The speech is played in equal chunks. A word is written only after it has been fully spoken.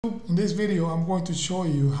In this video, I'm going to show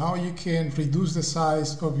you how you can reduce the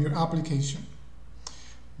size of your application.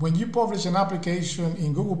 When you publish an application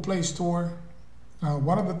in Google Play Store,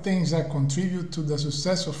 one of the things that contribute to the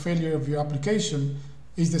success or failure of your application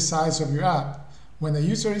is the size of your app. When the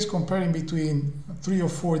user is comparing between 3 or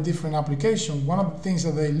 4 different applications, one of the things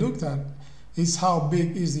that they looked at is how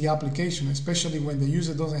big is the application, especially when the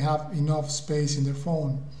user doesn't have enough space in their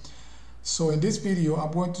phone. So in this video,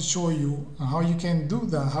 I'm going to show you how you can do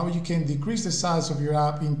that, how you can decrease the size of your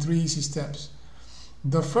app in 3 easy steps.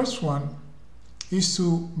 The first one is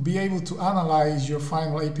to be able to analyze your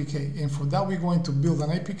final APK. And for that, we're going to build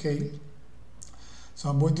an APK. So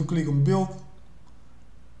I'm going to click on Build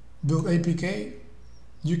APK.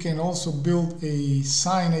 You can also build a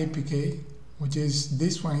sign APK, which is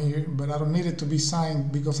this one here, but I don't need it to be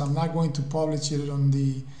signed because I'm not going to publish it on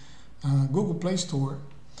the Google Play Store.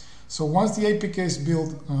 So once the APK is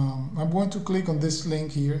built, I'm going to click on this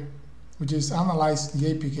link here, which is Analyze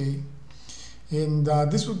the APK. And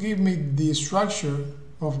this will give me the structure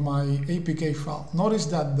of my APK file. Notice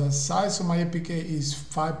that the size of my APK is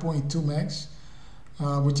 5.2 megs,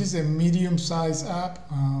 which is a medium-sized app.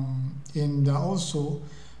 And also,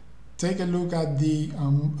 take a look at the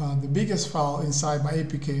biggest file inside my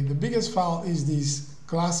APK. The biggest file is this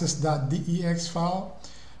classes.dex file.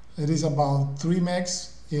 It is about 3 megs.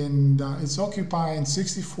 And it's occupying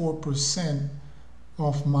 64%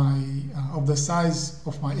 of the size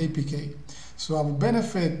of my APK. So I will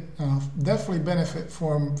definitely benefit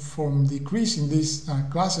from decreasing this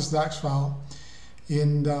classes.dex file.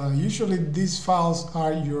 And usually these files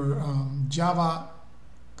are your Java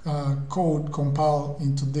code compiled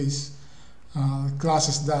into this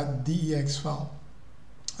classes.dex file.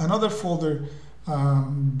 Another folder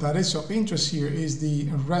that is of interest here is the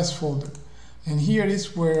rest folder. And here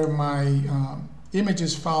is where my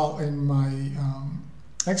images file and my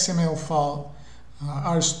XML file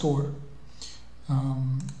are stored.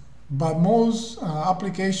 But most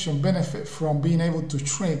applications benefit from being able to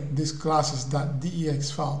shrink this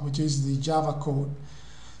classes.dex file, which is the Java code.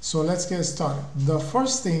 So let's get started. The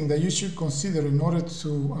first thing that you should consider in order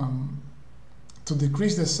to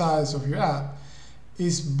decrease the size of your app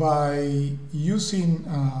is by using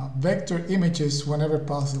vector images whenever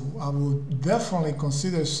possible. I will definitely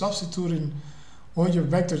consider substituting all your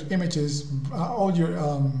vector images, all your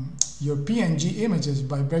PNG images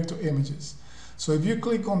by vector images. So if you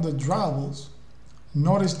click on the drawables,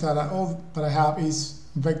 notice that all that I have is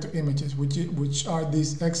vector images, which are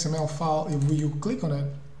this XML file. If you click on it,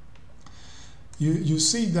 you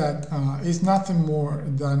see that it's nothing more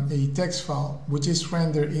than a text file, which is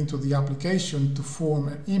rendered into the application to form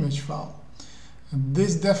an image file. And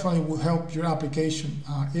this definitely will help your application.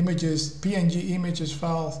 PNG images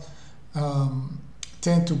files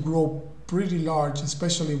tend to grow pretty large,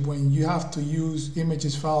 especially when you have to use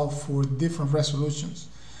images file for different resolutions.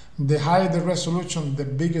 The higher the resolution, the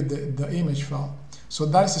bigger the image file. So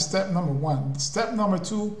that's step number 1. Step number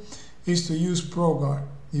 2 is to use Progard.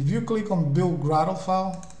 If you click on Build Gradle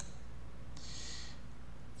file,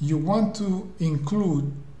 you want to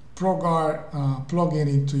include Progard plugin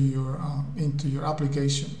into your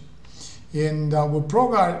application. And what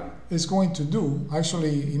Progard is going to do,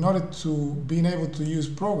 actually, in order to being able to use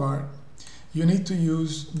Progard, you need to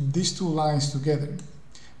use these 2 lines together: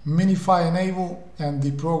 Minify Enable and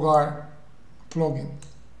the Progard plugin.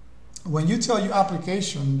 When you tell your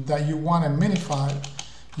application that you want to minify,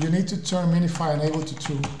 you need to turn Minify Enable to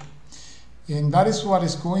true. And that is what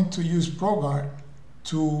is going to use Progard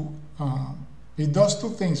to, it does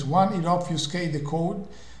 2 things. One, it obfuscates the code,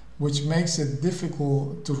 which makes it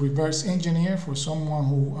difficult to reverse engineer for someone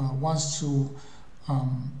who wants to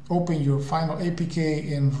open your final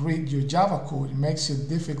APK and read your Java code. It makes it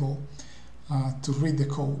difficult to read the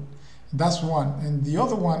code. That's one. And the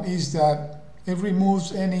other one is that it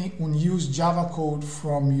removes any unused Java code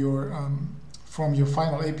from your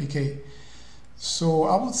final APK. So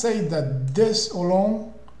I would say that this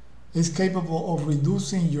alone is capable of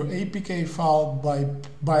reducing your APK file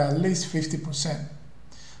by at least 50%.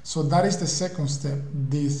 So that is the second step.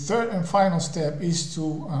 The third and final step is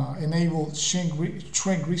to enable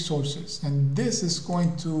Shrinkresources. And this is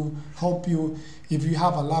going to help you if you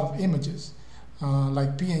have a lot of images,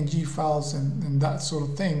 like PNG files and that sort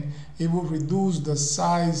of thing. It will reduce the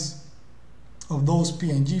size of those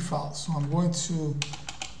PNG files. So I'm going to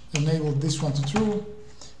enable this one to true.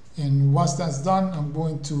 And once that's done, I'm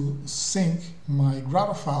going to sync my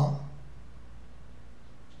Gradle file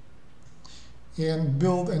and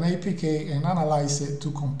build an APK and analyze it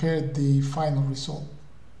to compare the final result.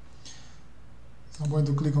 So I'm going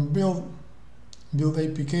to click on Build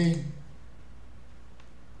APK,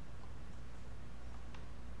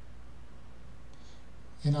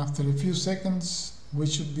 and after a few seconds we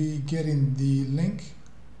should be getting the link.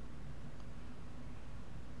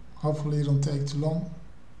 Hopefully it don't take too long.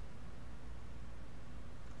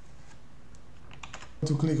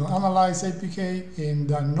 To click on Analyze APK, and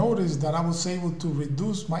notice that I was able to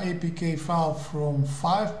reduce my APK file from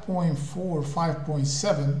 5.4,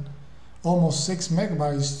 5.7, almost 6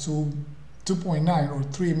 megabytes to 2.9 or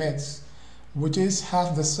 3 megs, which is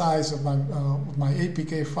half the size of my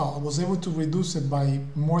APK file. I was able to reduce it by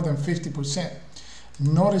more than 50%.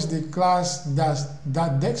 Notice the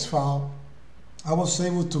class.dex file, I was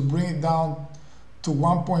able to bring it down to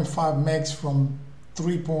 1.5 megs from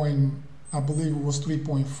 3. I believe it was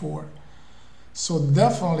 3.4. So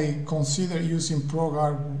definitely consider using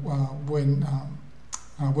Progard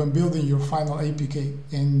when building your final APK.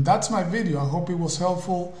 And that's my video. I hope it was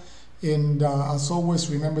helpful. And as always,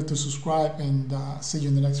 remember to subscribe, and see you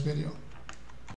in the next video.